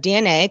snippet of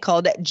DNA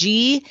called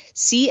GCAMP,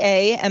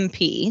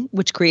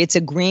 which creates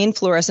a green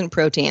fluorescent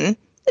protein.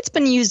 It's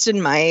been used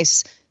in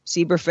mice,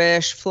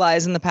 zebrafish,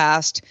 flies in the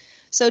past.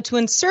 So to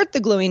insert the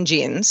glowing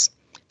genes,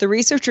 the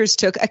researchers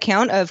took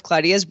account of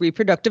Clydia's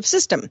reproductive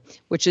system,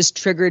 which is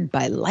triggered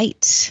by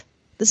light.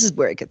 This is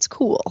where it gets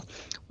cool.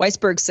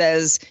 Weisberg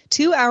says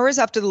 2 hours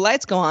after the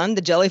lights go on,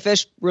 the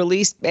jellyfish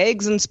released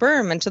eggs and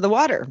sperm into the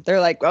water. They're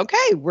like,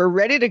 okay, we're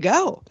ready to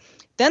go.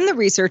 Then the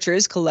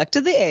researchers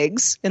collected the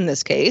eggs, in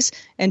this case,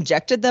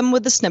 injected them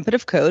with a snippet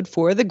of code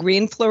for the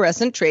green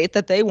fluorescent trait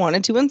that they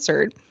wanted to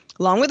insert,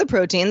 along with a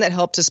protein that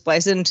helped to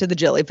splice it into the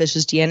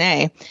jellyfish's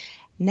DNA.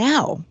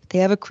 Now they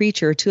have a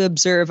creature to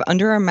observe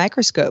under a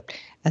microscope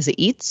as it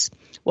eats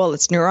while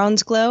its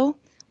neurons glow.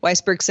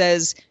 Weisberg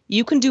says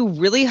you can do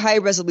really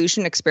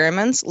high-resolution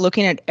experiments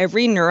looking at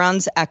every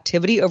neuron's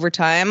activity over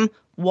time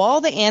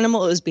while the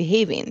animal is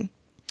behaving.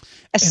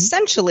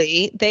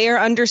 Essentially, they are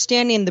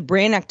understanding the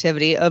brain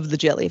activity of the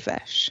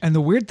jellyfish. And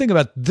the weird thing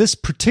about this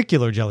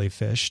particular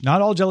jellyfish,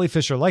 not all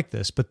jellyfish are like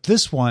this, but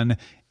this one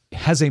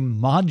has a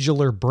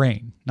modular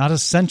brain, not a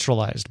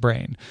centralized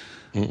brain.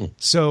 Mm-mm.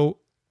 So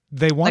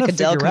they want to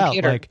figure out,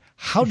 like,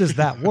 how does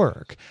that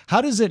work?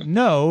 How does it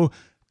know?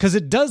 Because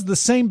it does the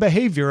same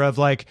behavior of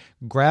like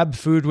grab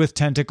food with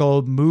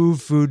tentacle, move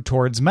food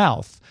towards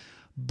mouth.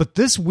 But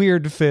this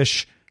weird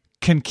fish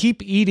can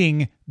keep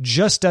eating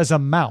just as a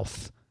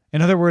mouth.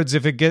 In other words,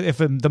 if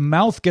the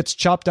mouth gets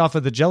chopped off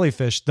of the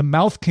jellyfish, the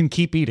mouth can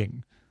keep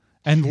eating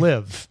and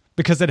live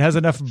because it has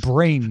enough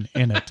brain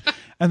in it.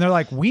 And they're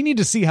like, we need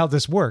to see how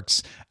this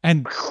works.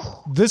 And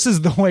this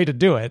is the way to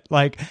do it.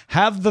 Like,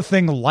 have the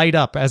thing light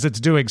up as it's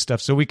doing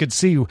stuff so we could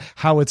see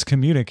how it's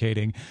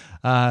communicating.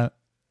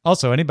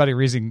 Also, anybody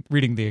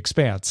reading The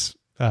Expanse,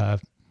 I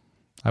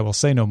will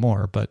say no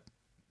more, but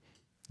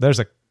there's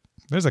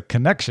a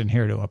connection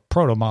here to a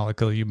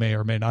proto-molecule you may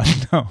or may not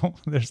know.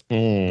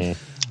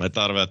 I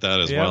thought about that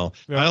as well.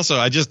 Yeah.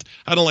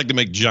 I don't like to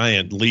make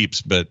giant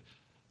leaps, but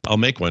I'll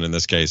make one in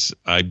this case.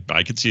 I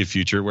could see a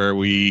future where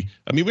we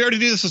already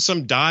do this with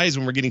some dyes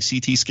when we're getting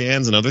CT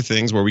scans and other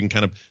things where we can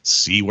kind of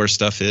see where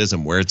stuff is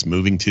and where it's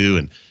moving to.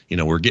 And,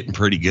 we're getting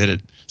pretty good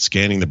at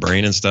scanning the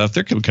brain and stuff.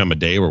 There could come a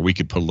day where we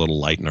could put a little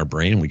light in our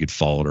brain and we could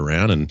follow it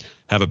around and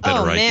have a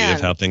better idea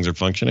of how things are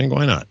funcking.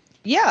 Why not?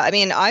 Yeah,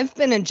 I've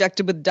been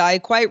injected with dye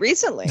quite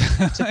recently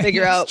to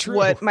figure out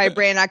what my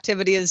brain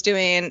activity is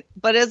doing,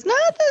 but it's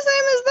not the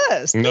same as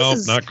this. No,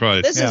 not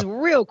quite. This is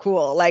real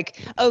cool. Like,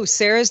 oh,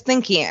 Sarah's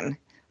thinking.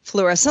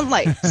 Fluorescent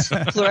lights.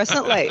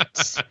 Fluorescent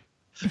lights.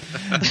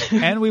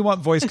 And we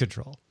want voice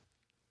control.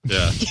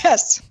 Yeah.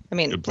 Yes.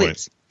 Good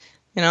please.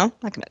 Not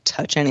going to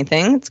touch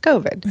anything. It's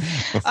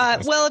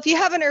COVID. Well, if you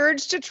have an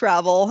urge to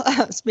travel,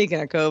 speaking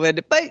of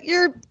COVID, but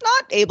you're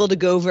not able to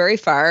go very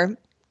far,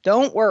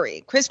 don't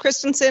worry. Chris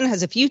Christensen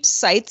has a few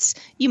sites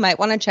you might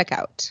want to check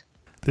out.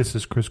 This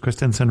is Chris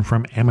Christensen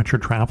from Amateur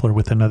Traveler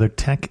with another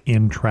Tech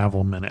in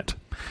Travel Minute.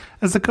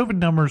 As the COVID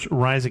numbers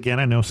rise again,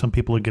 I know some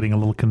people are getting a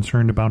little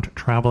concerned about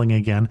traveling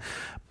again,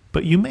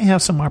 but you may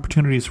have some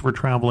opportunities for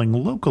traveling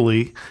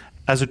locally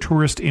as a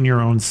tourist in your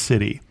own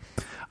city.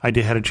 I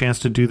had a chance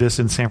to do this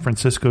in San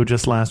Francisco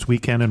just last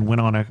weekend and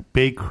went on a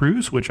bay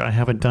cruise, which I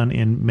haven't done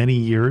in many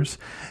years.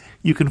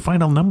 You can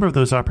find a number of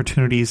those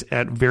opportunities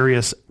at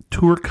various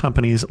tour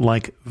companies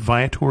like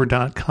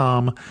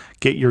Viator.com,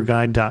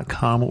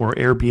 GetYourGuide.com, or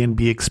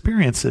Airbnb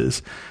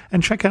Experiences,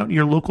 and check out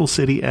your local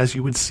city as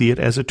you would see it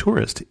as a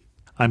tourist.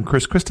 I'm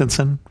Chris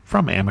Christensen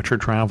from Amateur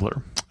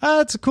Traveler.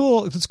 It's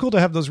cool to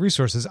have those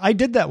resources. I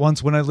did that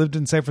once when I lived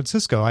in San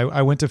Francisco.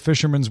 I went to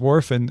Fisherman's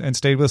Wharf and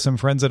stayed with some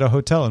friends at a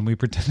hotel, and we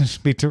pretended to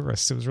be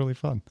tourists. It was really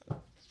fun.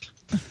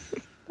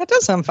 That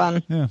does sound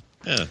fun. Yeah.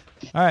 All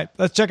right,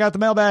 let's check out the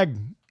mailbag.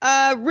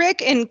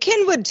 Rick in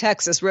Kenwood,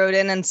 Texas, wrote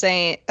in and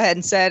said,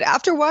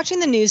 after watching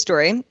the news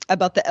story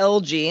about the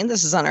LG,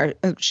 this is on our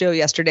show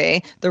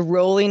yesterday, the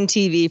rolling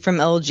TV from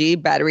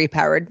LG, battery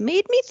powered,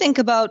 made me think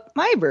about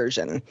my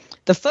version.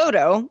 The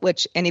photo,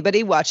 which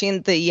anybody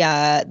watching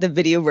the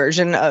video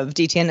version of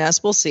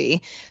DTNS will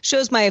see,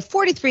 shows my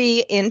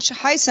 43-inch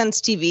Hisense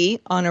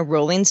TV on a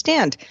rolling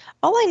stand.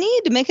 All I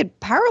need to make it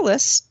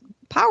wireless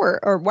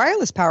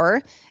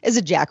power is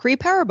a Jackery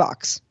power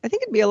box. I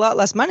think it'd be a lot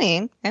less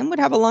money and would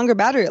have a longer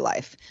battery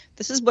life.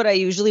 This is what I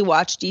usually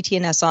watch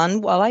DTNS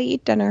on while I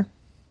eat dinner.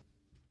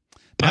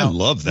 I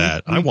love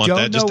that. I want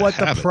that just to have it.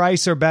 don't know what the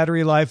price or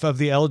battery life of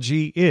the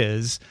LG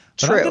is,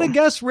 but I'm going to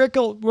guess Rick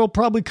will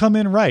probably come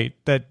in right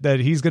that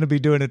he's going to be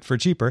doing it for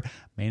cheaper.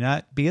 May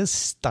not be as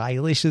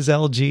stylish as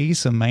LG,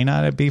 so may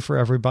not be for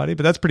everybody,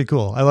 but that's pretty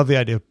cool. I love the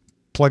idea of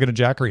plugging a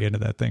Jackery into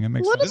that thing. It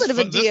makes a little bit of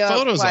a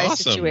DIY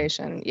awesome.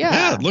 situation.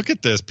 Yeah, look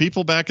at this.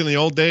 People back in the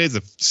old days,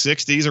 the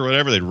 60s or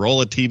whatever, they'd roll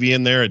a TV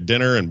in there at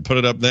dinner and put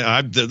it up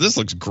there. This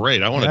looks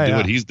great. I want to do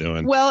what he's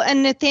doing. Well,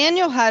 and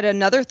Nathaniel had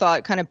another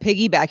thought, kind of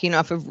piggybacking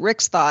off of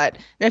Rick's thought.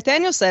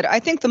 Nathaniel said, I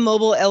think the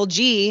mobile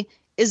LG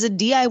is a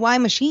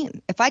DIY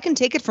machine. If I can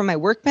take it from my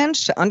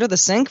workbench to under the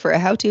sink for a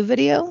how-to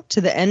video, to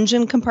the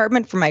engine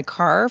compartment for my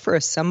car for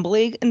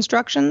assembly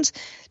instructions,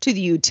 to the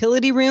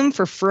utility room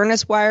for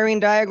furnace wiring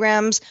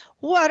diagrams,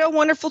 what a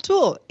wonderful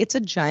tool. It's a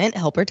giant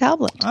helper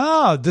tablet.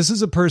 Oh, this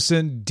is a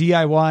person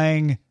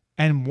DIYing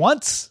and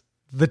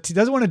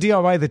doesn't want to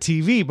DIY the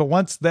TV, but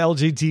wants the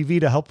LG TV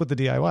to help with the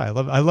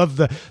DIY. I love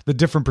the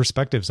different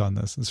perspectives on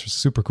this. It's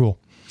super cool.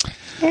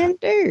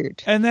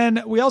 Standard. And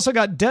then we also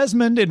got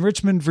Desmond in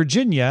Richmond,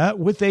 Virginia,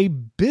 with a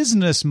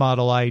business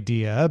model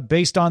idea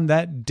based on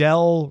that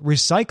Dell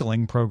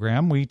recycling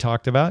program we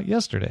talked about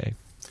yesterday.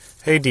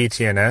 Hey,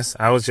 DTNS.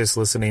 I was just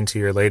listening to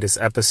your latest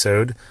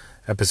episode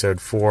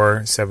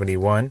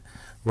 471,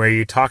 where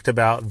you talked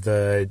about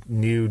the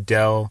new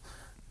Dell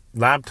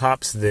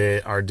laptops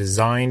that are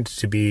designed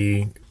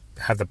to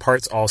have the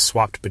parts all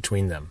swapped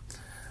between them.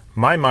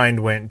 My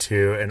mind went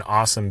to an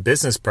awesome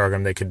business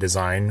program they could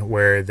design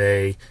where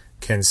they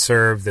can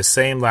serve the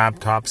same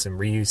laptops and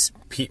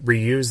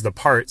reuse the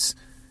parts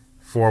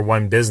for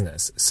one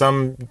business.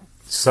 Some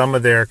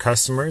of their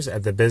customers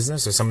at the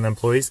business or some of the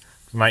employees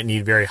might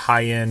need very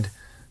high-end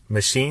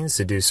machines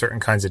to do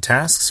certain kinds of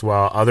tasks,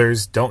 while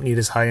others don't need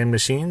as high-end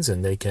machines,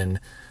 and they can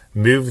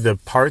move the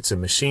parts and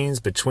machines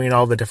between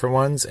all the different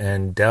ones,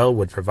 and Dell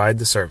would provide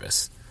the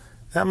service.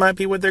 That might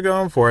be what they're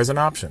going for as an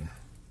option.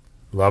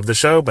 Love the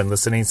show. Been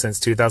listening since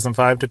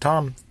 2005 to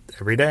Tom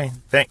every day.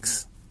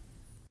 Thanks.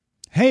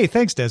 Hey,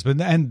 thanks,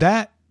 Desmond. And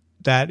that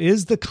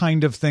is the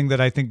kind of thing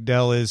that I think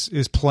Dell is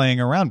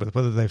playing around with,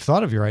 whether they've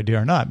thought of your idea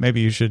or not.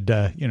 Maybe you should,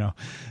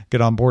 get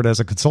on board as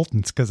a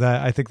consultant, because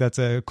I think that's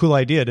a cool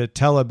idea to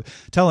tell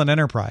an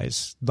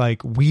enterprise,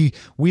 like, we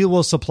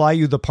will supply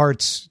you the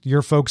parts.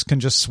 Your folks can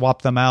just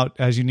swap them out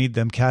as you need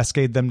them,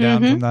 cascade them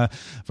down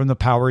from the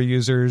power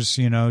users,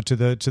 to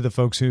the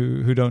folks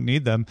who don't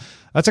need them.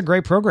 That's a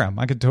great program.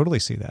 I could totally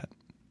see that.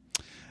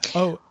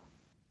 Oh,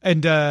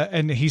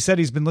 and he said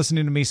he's been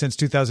listening to me since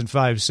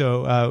 2005.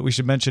 So we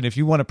should mention, if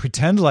you want to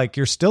pretend like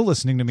you're still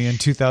listening to me in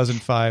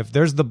 2005,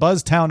 there's the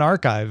BuzzTown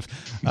archive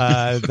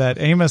that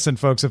Amos and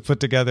folks have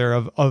put together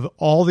of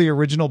all the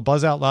original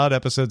Buzz Out Loud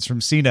episodes from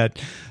CNET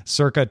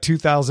circa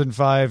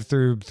 2005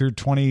 through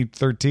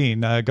 2013.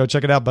 Go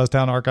check it out,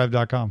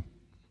 buzztownarchive.com.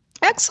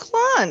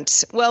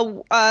 Excellent.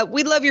 Well,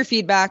 we love your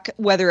feedback,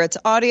 whether it's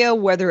audio,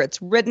 whether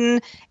it's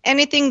written,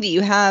 anything that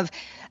you have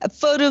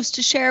photos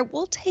to share,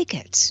 we'll take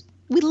it.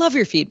 We love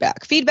your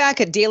feedback. Feedback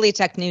at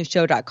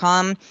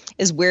dailytechnewsshow.com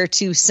is where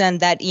to send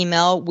that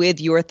email with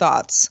your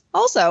thoughts.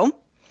 Also,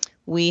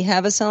 we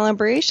have a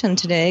celebration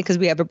today because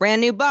we have a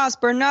brand new boss,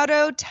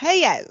 Bernardo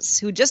Tellez,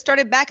 who just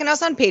started backing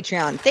us on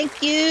Patreon.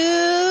 Thank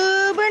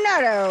you,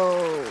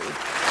 Bernardo.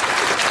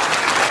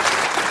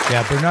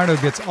 Yeah, Bernardo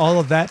gets all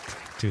of that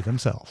to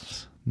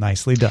themselves.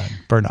 Nicely done,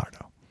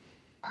 Bernardo.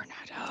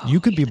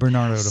 You could be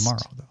Bernardo tomorrow,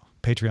 though.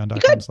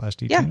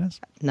 Patreon.com/DTNS.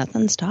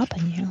 Nothing's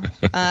stopping you.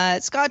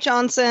 Scott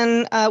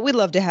Johnson, we'd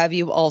love to have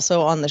you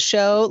also on the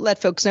show.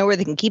 Let folks know where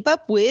they can keep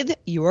up with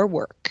your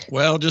work.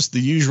 Well, just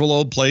the usual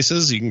old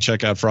places. You can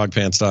check out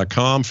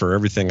frogpants.com for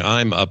everything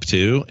I'm up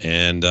to.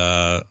 And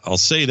I'll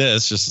say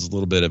this, just as a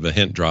little bit of a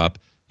hint drop.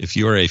 If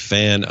you're a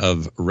fan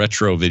of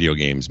retro video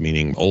games,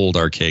 meaning old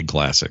arcade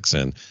classics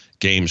and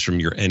games from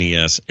your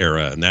NES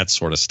era and that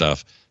sort of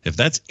stuff, if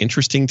that's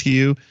interesting to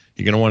you,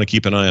 you're going to want to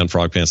keep an eye on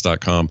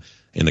frogpants.com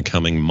in the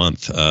coming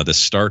month. The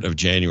start of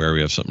January,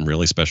 we have something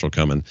really special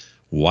coming.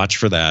 Watch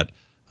for that.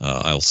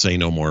 I'll say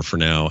no more for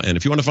now. And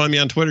if you want to find me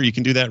on Twitter, you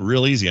can do that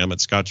real easy. I'm at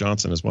Scott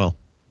Johnson as well.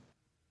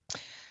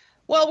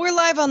 Well, we're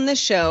live on this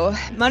show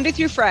Monday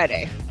through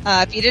Friday.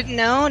 If you didn't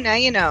know, now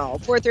you know.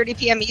 4:30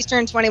 p.m.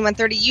 Eastern,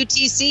 21:30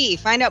 UTC.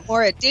 Find out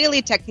more at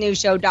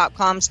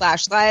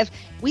dailytechnewsshow.com/live.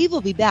 We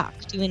will be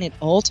back doing it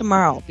all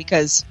tomorrow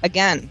because,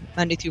 again,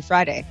 Monday through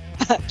Friday.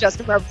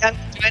 Justin Barberton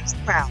joins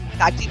tomorrow.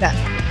 Talk to you then.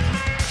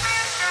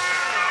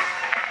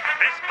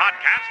 This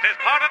podcast is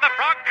part of the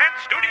Frog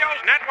Pants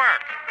Studios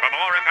Network. For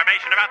more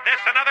information about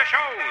this and other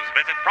shows,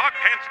 visit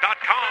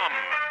frogpants.com.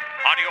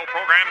 Audio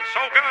program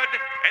so good,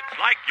 it's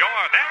like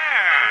you're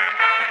there.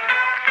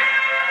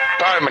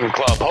 Diamond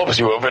Club hopes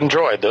you have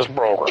enjoyed this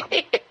program.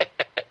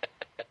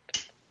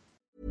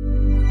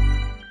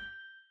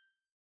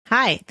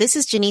 Hi, this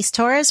is Janice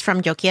Torres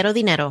from Yo Quiero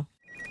Dinero.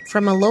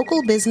 From a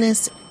local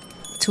business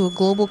to a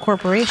global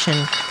corporation,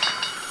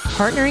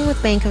 partnering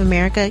with Bank of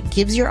America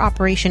gives your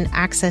operation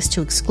access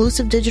to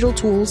exclusive digital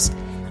tools,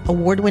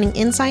 award-winning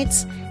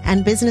insights,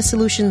 and business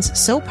solutions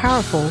so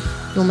powerful,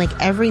 you'll make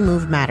every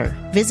move matter.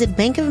 Visit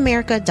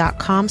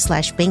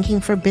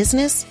bankofamerica.com/banking for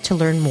business to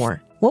learn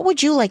more. What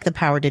would you like the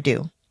power to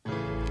do?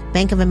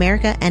 Bank of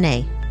America,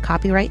 N.A.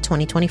 Copyright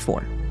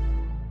 2024.